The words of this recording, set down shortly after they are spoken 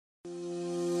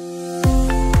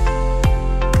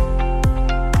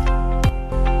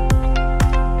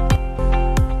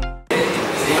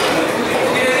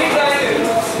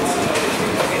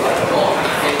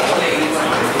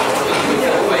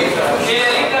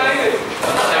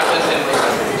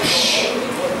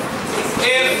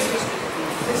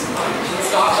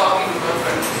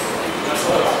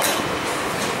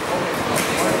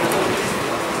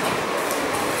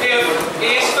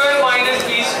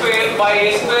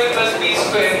square plus b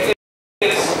square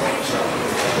is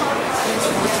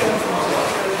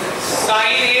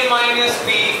sin a minus b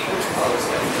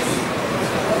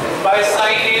by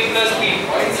sin a plus b.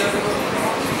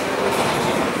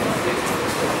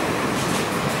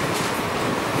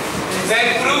 Then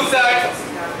prove that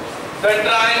the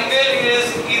triangle is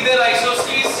either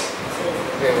isosceles.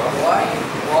 Why?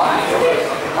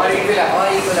 Or equilateral.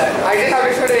 I just have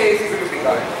to show the A is equal to B.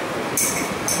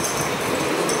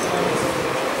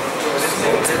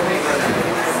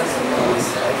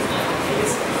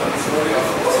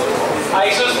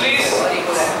 Isosceles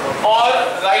or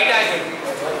right angle.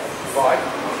 What?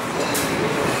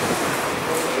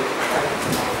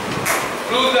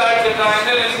 Prove that the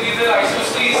triangle is either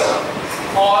isosceles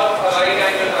or a right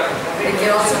angle triangle. It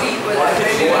can also be equilateral.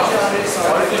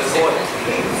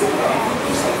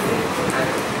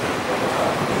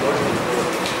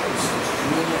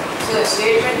 So the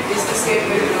statement is the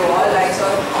statement to all lines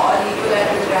or all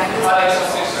equilateral triangles are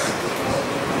isosceles.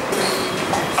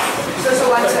 So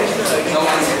one side.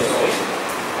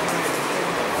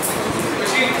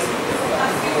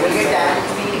 We'll get tan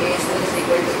B A is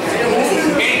equal to.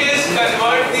 It is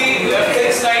convert the left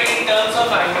hand side in terms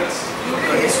of angles.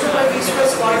 It's to by B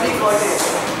square quantity quantity.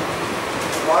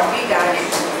 Quantity tan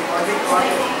X.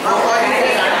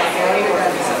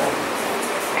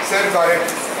 Sir, got it.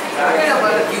 How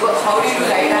do you do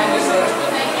right angle, sir?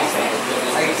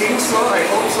 I think so. I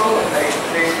hope so. I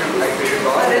think it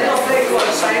got Then apply to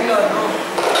a sine law, no?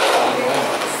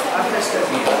 After step.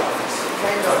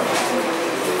 Sine law.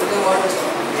 So what is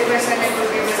A by sin equal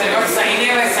to B by sin. So sin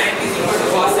A by sin B is equal to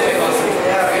cos A by cos B.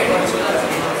 Yeah, right.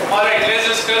 Alright, let's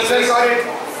discuss Sir, this. got it.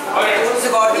 Alright.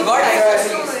 So got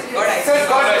isosceles. Sir,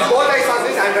 got both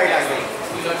isosceles and right angle.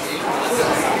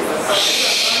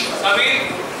 Sabir?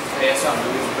 Yes, sir.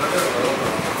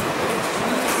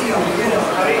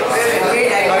 Wait,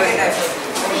 I got it.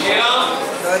 Shriram?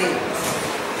 Sorry.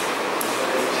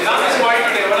 Shriram is quiet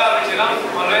today. What happened, Shriram?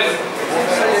 Always?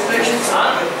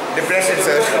 Depression,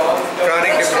 sir.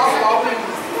 Chronic depression.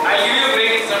 I'll give you a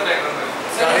break in some time.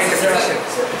 Chronic depression.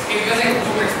 Give us like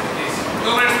 2 minutes, please. 2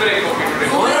 minutes break, okay,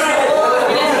 today.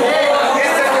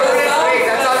 Yes, sir, 2 minutes break.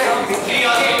 That's all it is. He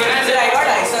asked you when I Sir, said, I got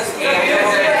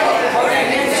isosceles.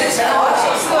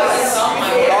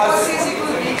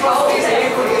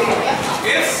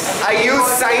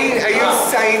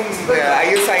 if I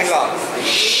use sine law.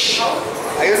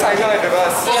 I use sine law in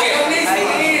reverse.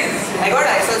 I got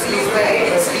isosceles by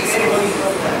it's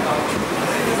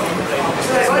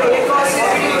So I got A cos A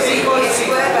equal to C cos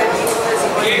square by B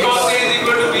A cos A is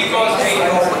equal to B cos B.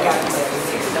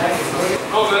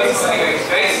 Oh, very funny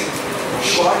guys.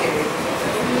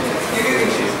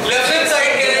 Left hand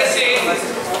side can I say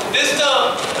this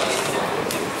term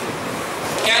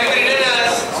can be written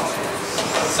as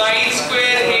sin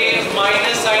square A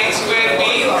minus sin square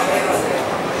B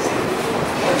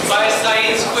by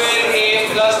sin square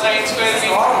A plus sin square B.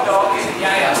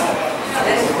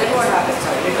 Then what happens?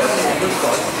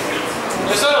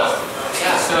 Yes or no?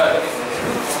 Yes, sir.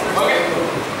 Okay.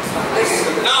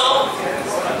 Now,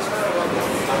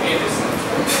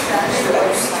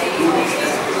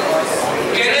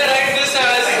 can I write this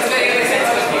as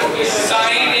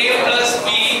sin A plus B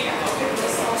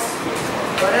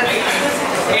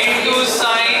into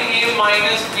sin A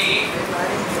minus B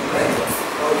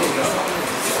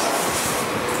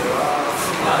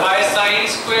by sin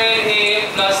square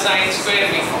A plus sin square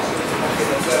B?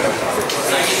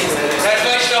 That's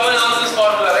why Shravan asked this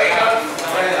formula, right?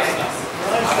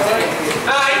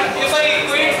 And if I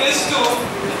equate this to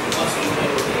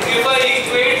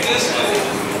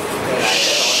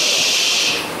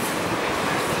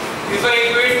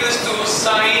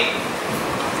sin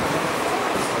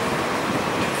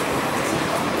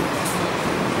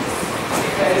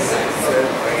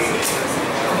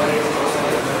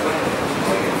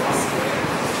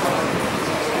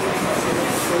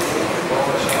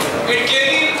it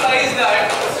clearly implies that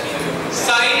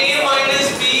sin A minus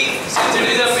B, since it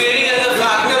is appearing as a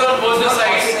factor on both the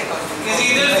sides, is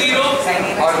either 0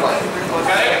 Or 1.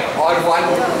 correct? Or 1.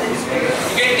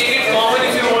 You can take it common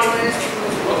if you want.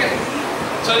 Okay.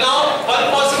 So now one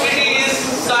possibility is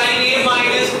sin A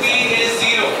minus B is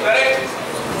 0, correct?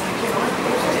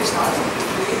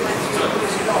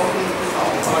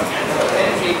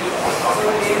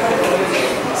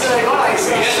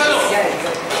 Yes or no?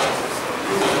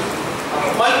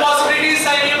 One possibility is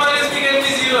sin A minus B can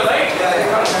be 0, right?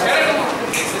 Correct?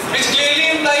 Which clearly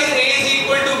implies A is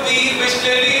equal to B, which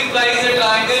clearly implies the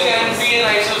triangle can be an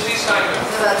isosceles triangle.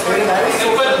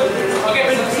 Simple. Okay.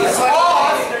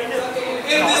 Or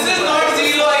if this is not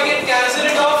 0, I can cancel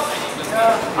it off.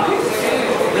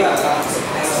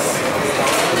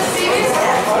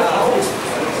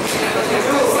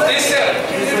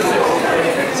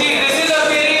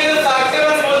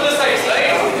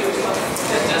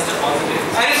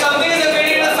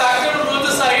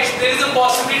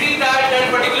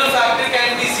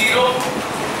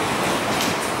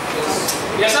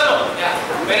 Yes or no? Yeah.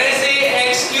 When I say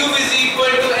x cube is equal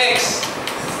to x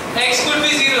could be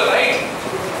 0, right?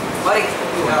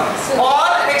 Or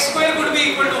x square could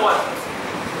be equal to 1.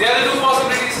 There are the two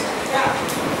possibilities. Yeah.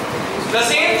 The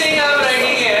same thing I am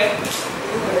writing here.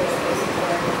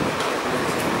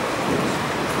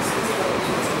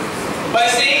 By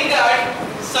saying that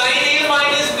sin A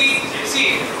minus B,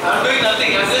 see, I am doing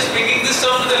nothing. I am just bringing this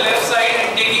term to the left side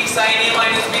and taking sin A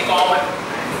minus B common.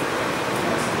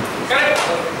 Correct?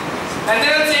 And then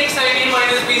I am saying sin A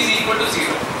minus B is equal to 0.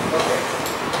 Okay.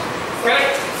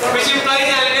 Correct? Which implies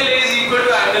angle A is equal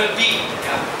to angle B.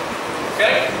 Yeah.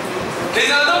 Correct? There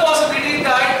is another possibility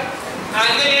that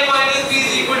angle A minus B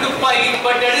is equal to pi,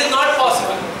 but that is not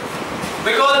possible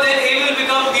because then A will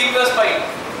become B plus pi.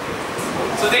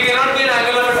 So they cannot be an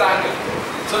angle of a triangle.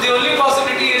 So the only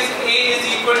possibility is A is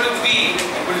equal to B,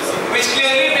 which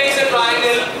clearly makes a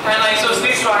triangle an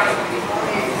isosceles triangle.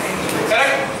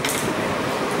 Correct?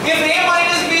 If A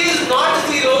minus B is not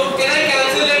 0, can I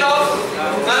cancel it off?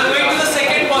 Now I am going to the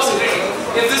second possibility.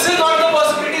 If this is not the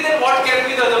possibility, then what can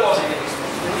be the other possibility?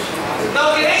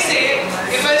 Now can I say,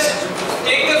 if I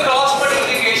take the cross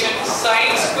multiplication,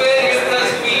 sin square A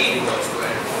plus B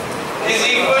is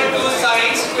equal to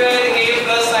sin square A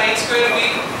plus sin square B.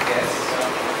 Yes.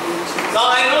 Now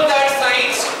I know that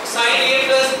sin A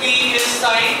plus B is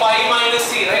sin pi minus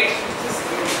C, right?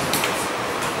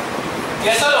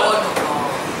 Yes or no?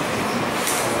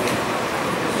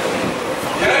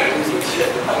 Correct?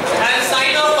 And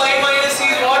sin of pi minus C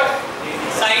is what?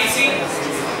 Sin C.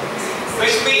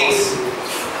 Which means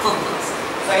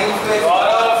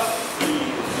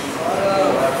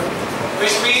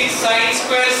which means sin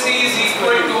square C is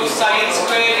equal to sin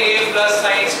square A plus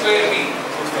sin square B.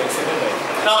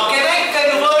 Now can I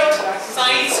convert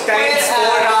sin square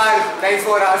Times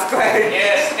 4r squared.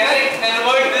 Yes, can I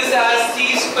convert this as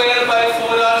C square by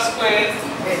 4r square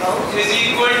is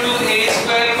equal to A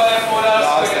square by 4r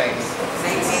square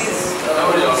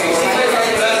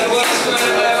plus B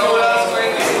square by 4r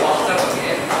square.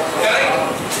 Correct?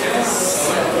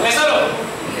 Yes or no?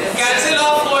 Cancel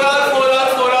off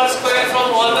 4r square from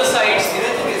all the sides.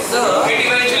 It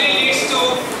eventually leads to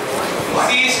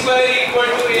C square equal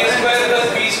to A square plus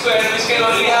B square, which can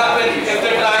only happen if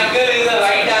the triangle is a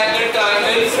right angle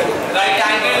triangle. Right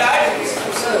angle at?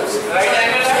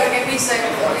 Can be said.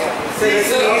 So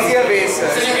it's an easier way, sir.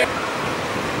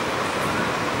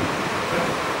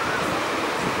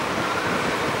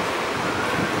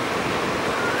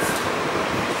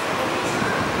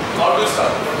 How to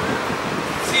start?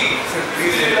 See,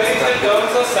 realize the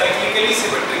terms are cyclically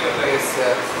symmetrical, right? Yes,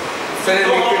 sir. So If you then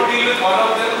know we how to could, deal with one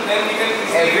of them, then you can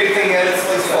easily everything get else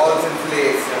just falls in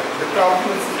place. The problem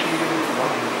is dealing with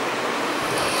one.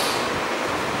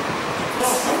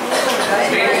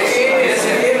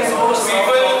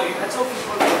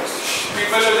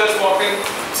 People are just walking.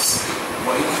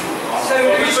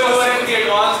 People who are in the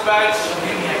advanced batch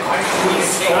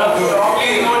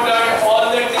probably know that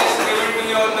all the tests given to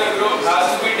you on the group has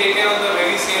to be taken on the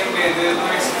very same day. There is no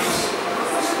excuse.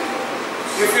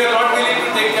 If you are not willing to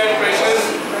take that pressure,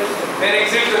 then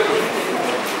exit the group.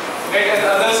 Let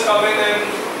others come in and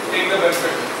take the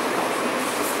benefit.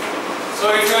 So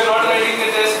if you are not writing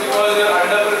the test because you are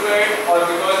underprepared, or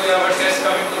because you have a test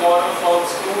coming tomorrow from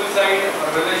school side, or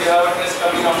whether you have a test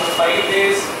coming after 5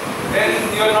 days, then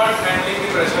you are not handling the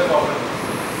pressure properly.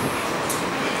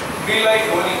 Be like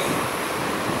Dhoni,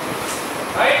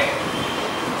 right?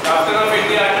 Captain of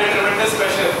India under tremendous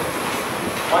pressure.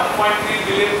 1.3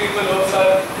 billion people hopes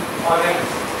are on him,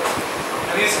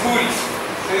 and he's cool.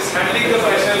 So he's handling the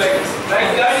pressure like this.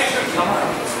 Like that you should come on.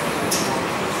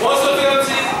 Most of you are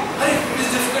saying, "Hey, it is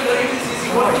difficult, or it is easy.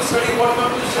 What to study, what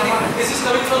not to study. This is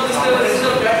coming from this level, this is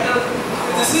a that level."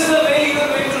 This is the way you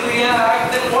are going to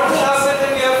react. Then what will happen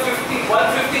when you have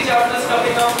 150 chapters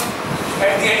coming up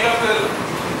at the end of the?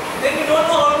 Then you don't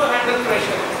know how to handle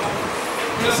pressure.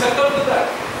 You succumb to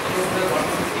that.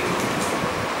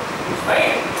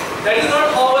 Right? That is not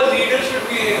how a leader should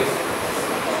behave.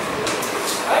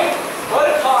 Right?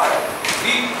 Work hard.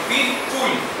 Be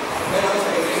cool.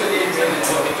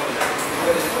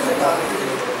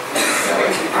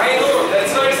 I know,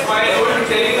 that's why it's my role to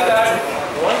tell you that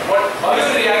how you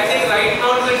are reacting right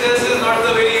now to the test is not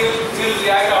the way you will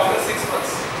react after 6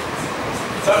 months.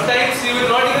 Sometimes you will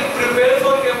not even prepare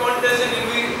for one test and you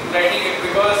will be writing it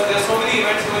because there are so many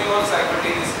events going on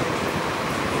simultaneously.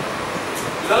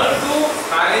 Learn to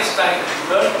manage time,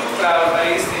 learn to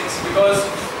prioritize things, because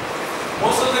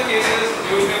most of the cases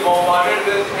you will be bombarded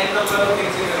with n number of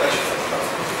things in your life.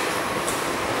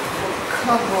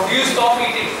 Do you stop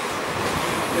eating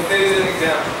if there is an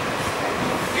exam?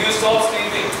 Do you stop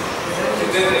sleeping?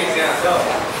 there's an exam.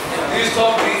 You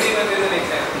stop breathing when there's an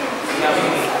exam.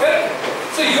 Correct?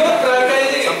 So you are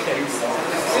prioritizing it.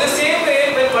 In the same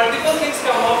way, when multiple things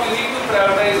come up, you need to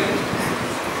prioritize it.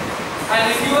 And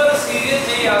if you are a serious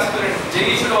JEE aspirant,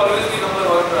 JEE should always be number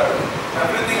one priority.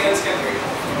 Everything else can wait.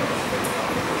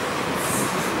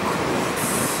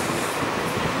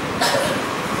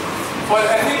 For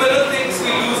ephemeral things,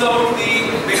 we lose out the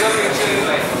bigger picture in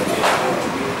life.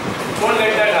 Don't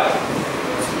let that happen.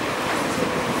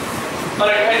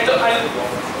 Alright, I'll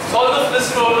solve this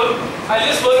problem. I'll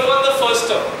just work on the first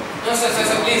term. No, sir,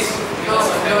 please. No,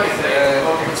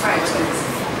 it's fine.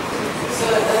 So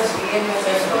that's VN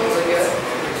method over here.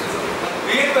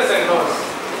 VN method, no.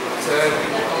 Sir,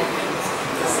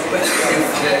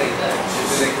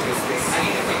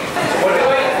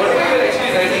 Whatever you're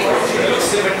actually writing should look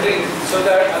symmetric so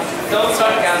that terms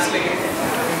are cancelling it.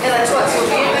 Yeah, that's what. So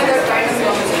VN method kind of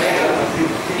comes in.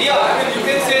 Yeah, I mean you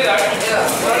can say that. Yeah.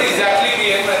 Not exactly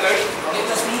VN method.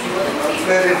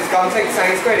 sir, it comes like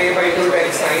sin squared a by 2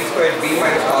 times sin squared b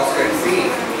minus cos squared c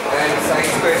and sin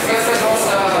squared c.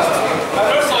 I'm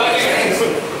not solving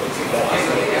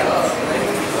it.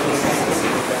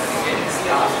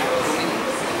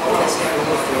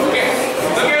 Okay,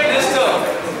 look at this term.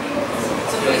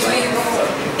 So which we know.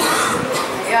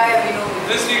 Yeah, we know.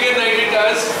 This you can write it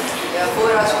as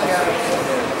 4 hours per hour.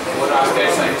 4 hours per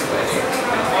sin squared.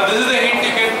 This is the hint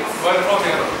you can work from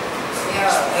here. Yeah.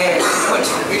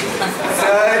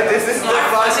 Sir, this is the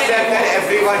first step that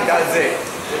everyone does it.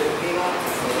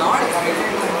 Not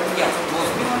yeah,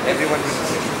 most Everyone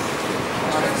does it.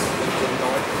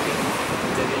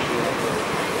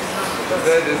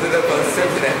 Sir, this is the first step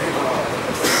that everyone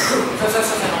Sir,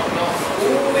 no.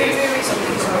 Oh, wait,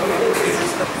 something.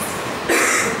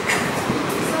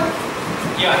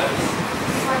 Yeah.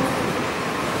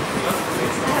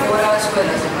 4 hours per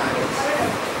hour.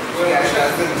 Yeah, it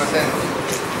doesn't make sense.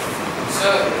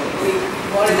 Sir,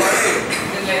 what is it?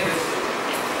 Like this.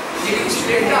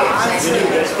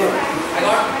 I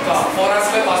got 4 hours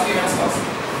by past minus cos.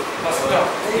 First term.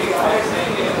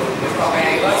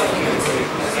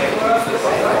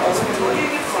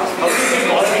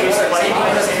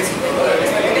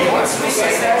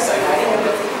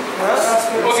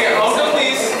 Okay, out of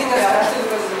these,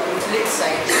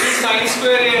 Side. sin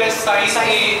square is sin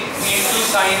A into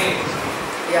sin A.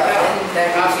 Yeah, then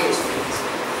that is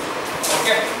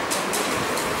Okay.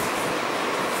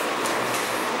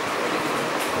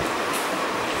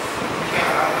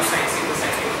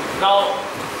 Now,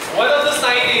 one of the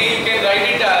sin A you can write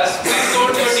it as, please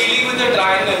note you are dealing with the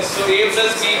triangles, so A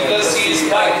plus B plus C is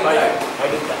pi.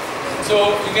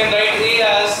 So you can write A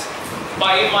as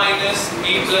pi minus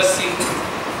B plus C.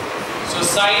 So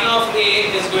sin of A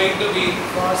is going to be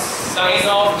sin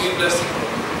of B plus C.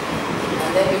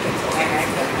 and then you can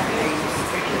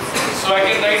So I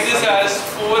can write this as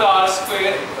 4r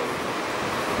square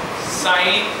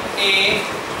sin A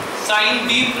sin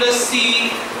B plus C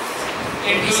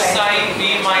into sin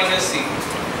B minus C.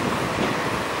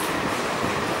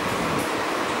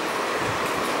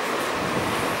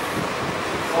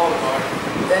 Oh God.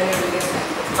 then you will get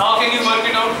Now can you work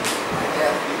it out?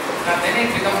 yeah. Now then it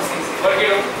becomes easy. Work it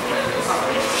out.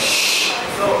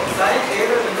 So, sin A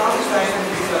will become sin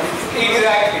B plus C.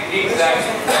 Exactly.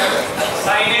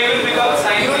 Sin A will become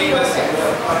sin B plus C.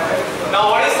 Now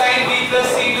what is sin B plus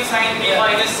C to sin B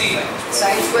minus C?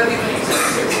 Sin square we will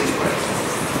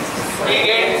We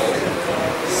get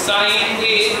sin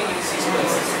A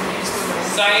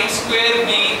sin square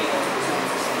B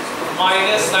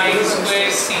minus sin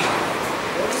square C.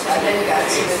 and then you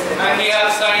cancel it. And we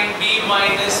have sin B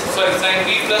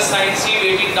plus sin C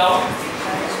weighting down.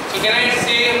 So can I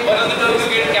say one of the terms will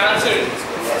get cancelled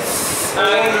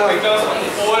and become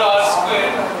 4r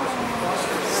square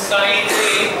sin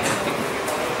A.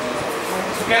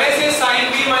 So can I say sin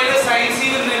B minus sin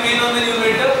C will remain on the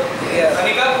numerator? Yeah.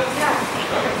 Anika?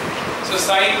 So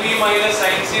sin B minus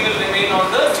sin C will remain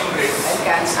on the numerator. And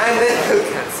cancel. And then it will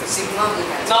cancel. Sigma will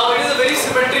cancel. Now it is a very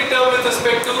symmetric term with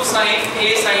respect to sin A,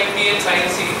 sin B and sin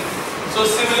C. So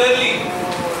similarly,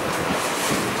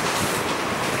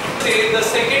 say the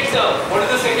second term. What is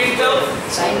the second term?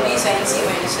 Sin B, sin C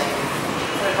minus sin A.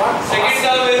 Second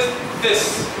term is this.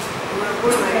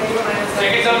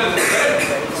 Second term is this, correct?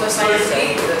 So sin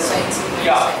C, the sin C minus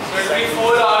Yeah. sin So it will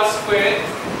be 4r square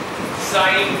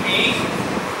sin B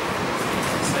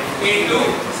into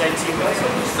sin C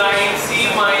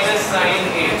minus sin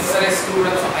A. Sir, I screwed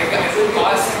up. I feel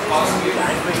cos B.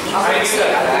 I knew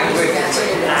that.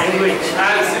 Language.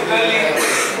 And similarly,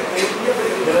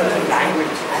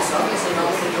 As long as the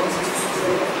normal goes.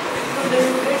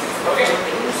 okay.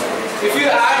 If you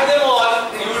add them all,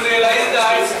 you will realize that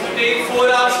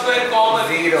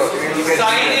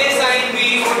square. Sin A sin B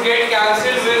would get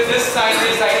cancelled with this sin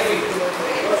A sin B.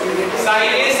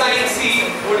 Sin A sin C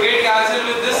would get cancelled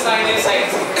with this sin A sin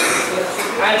C.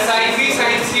 And sin B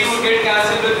sin C would get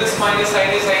cancelled with this minus sin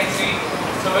A sin C.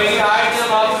 So when you add them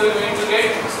up, you are going to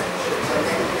get.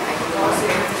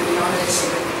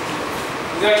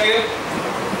 Is that clear?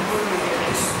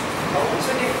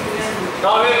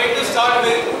 Now we are going to start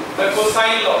with the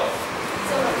cosine law.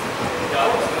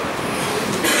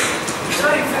 So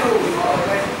if you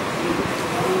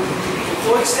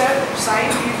fourth step, sin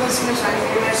B plus sin A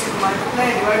minus you multiply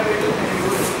and divide by 2 and you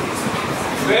do it.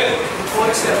 Where?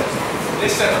 Fourth step.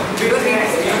 This time. You don't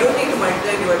need to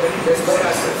multiply divide by just by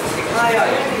aspirant.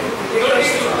 You don't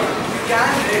need to. You can.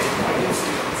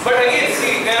 But again,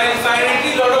 see, there are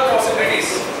infinitely lot of possibilities.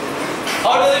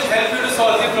 How does it help you to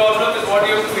solve the problem is what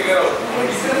you have to figure out.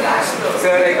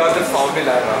 Sir, I got the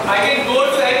formula wrong. I can go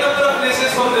to n number of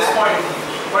places from this point,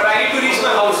 but I need to reach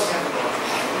my house.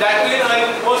 That will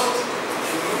in most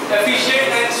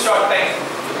efficient and short time.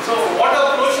 So what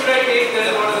approach should I take? That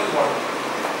is what is important.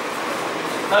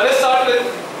 Now let's start with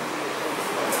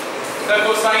the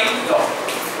cosine law.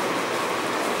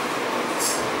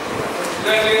 Is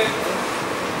that clear?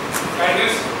 And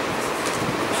this.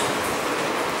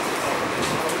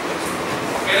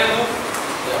 Can I move?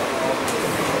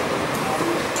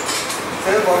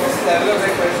 Sir, what is the level of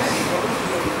that question?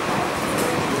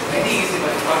 Very easy,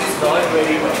 but what is not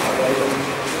very much.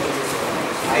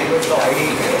 I got the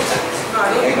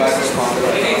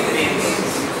formula.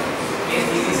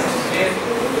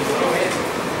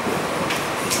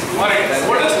 Alright,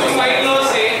 what does cosine law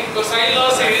say? Cosine law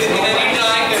says in any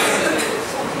triangle,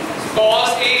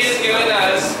 cos A is given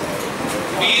as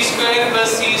B square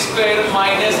plus C square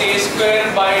minus A square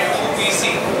by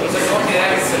 2BC. So don't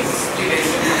derive itself.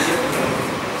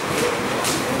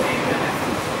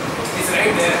 It's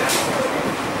right there.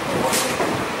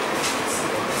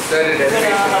 Sir, it is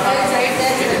right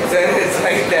there. Sir, it's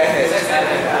right there.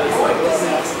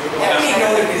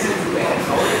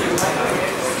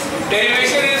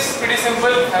 Derivation is pretty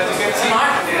simple, as you can see.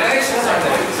 Not derivation is not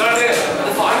there. It's not there.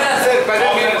 The formula is Sir, but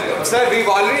sir, we've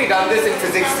already done this in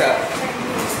physics, sir.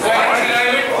 Why not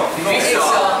derive it?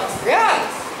 Yeah.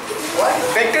 What?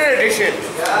 Vector addition.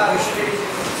 Do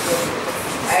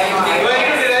I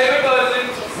need to derive it or is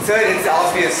it Sir, it's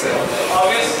obvious, sir.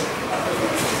 obvious?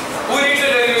 Who needs the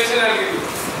derivation? I'll give you.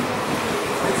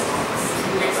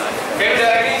 Can you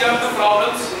directly jump to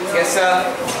problems? Yes, sir.